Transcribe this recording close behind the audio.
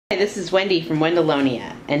Hi, this is Wendy from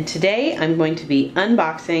Wendelonia, and today I'm going to be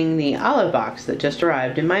unboxing the OliveBox that just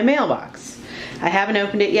arrived in my mailbox. I haven't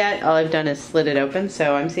opened it yet. All I've done is slid it open,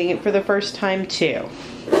 so I'm seeing it for the first time too.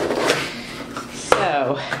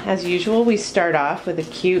 So, as usual, we start off with a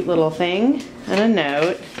cute little thing and a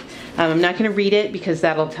note. I'm not going to read it because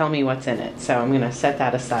that'll tell me what's in it, so I'm going to set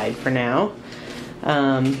that aside for now.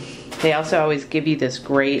 They also always give you this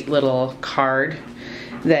great little card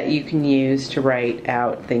that you can use to write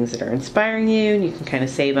out things that are inspiring you, and you can kind of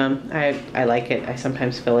save them. I like it. I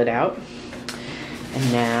sometimes fill it out.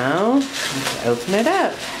 And now, let's open it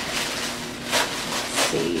up. Let's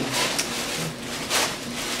see.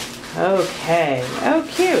 Okay. Oh,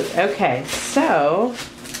 cute. Okay, so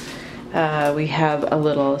we have a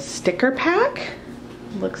little sticker pack.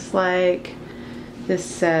 Looks like this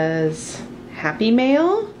says Happy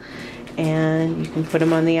Mail. And you can put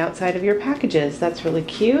them on the outside of your packages. That's really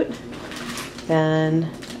cute.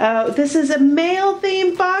 Then, oh, this is a mail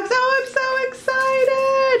themed box. Oh, I'm so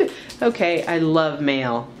excited. Okay, I love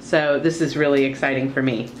mail, so this is really exciting for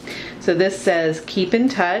me. So this says keep in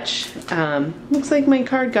touch. Looks like my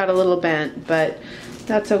card got a little bent, but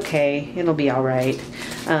that's okay. It'll be all right.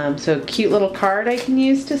 So cute little card I can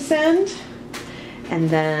use to send. And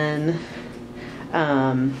then,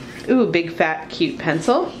 ooh, big fat cute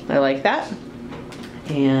pencil. I like that.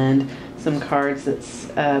 And some cards that's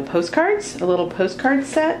postcards, a little postcard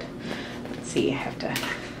set. Let's see, I have to,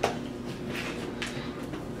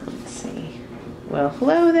 let's see. Well,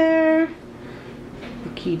 hello there. The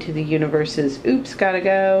key to the universe is oops, gotta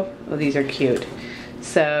go. Oh, these are cute.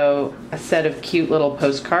 So a set of cute little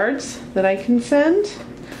postcards that I can send.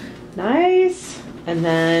 Nice. And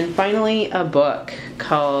then finally a book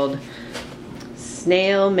called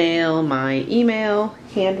Snail Mail My Email,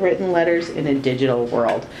 Handwritten Letters in a Digital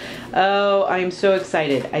World. Oh, I'm so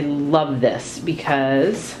excited. I love this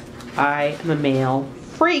because I am a mail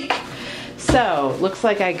freak. So, looks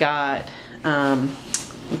like I got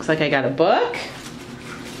a book,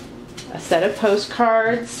 a set of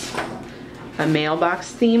postcards, a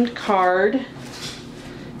mailbox themed card,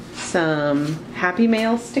 some Happy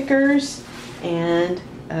Mail stickers, and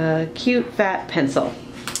a cute fat pencil.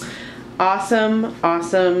 Awesome,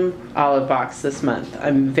 awesome OliveBox this month.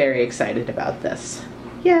 I'm very excited about this.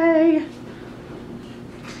 Yay!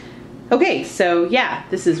 Okay, so yeah,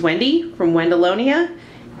 this is Wendy from Wendelonia,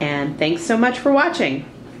 and thanks so much for watching.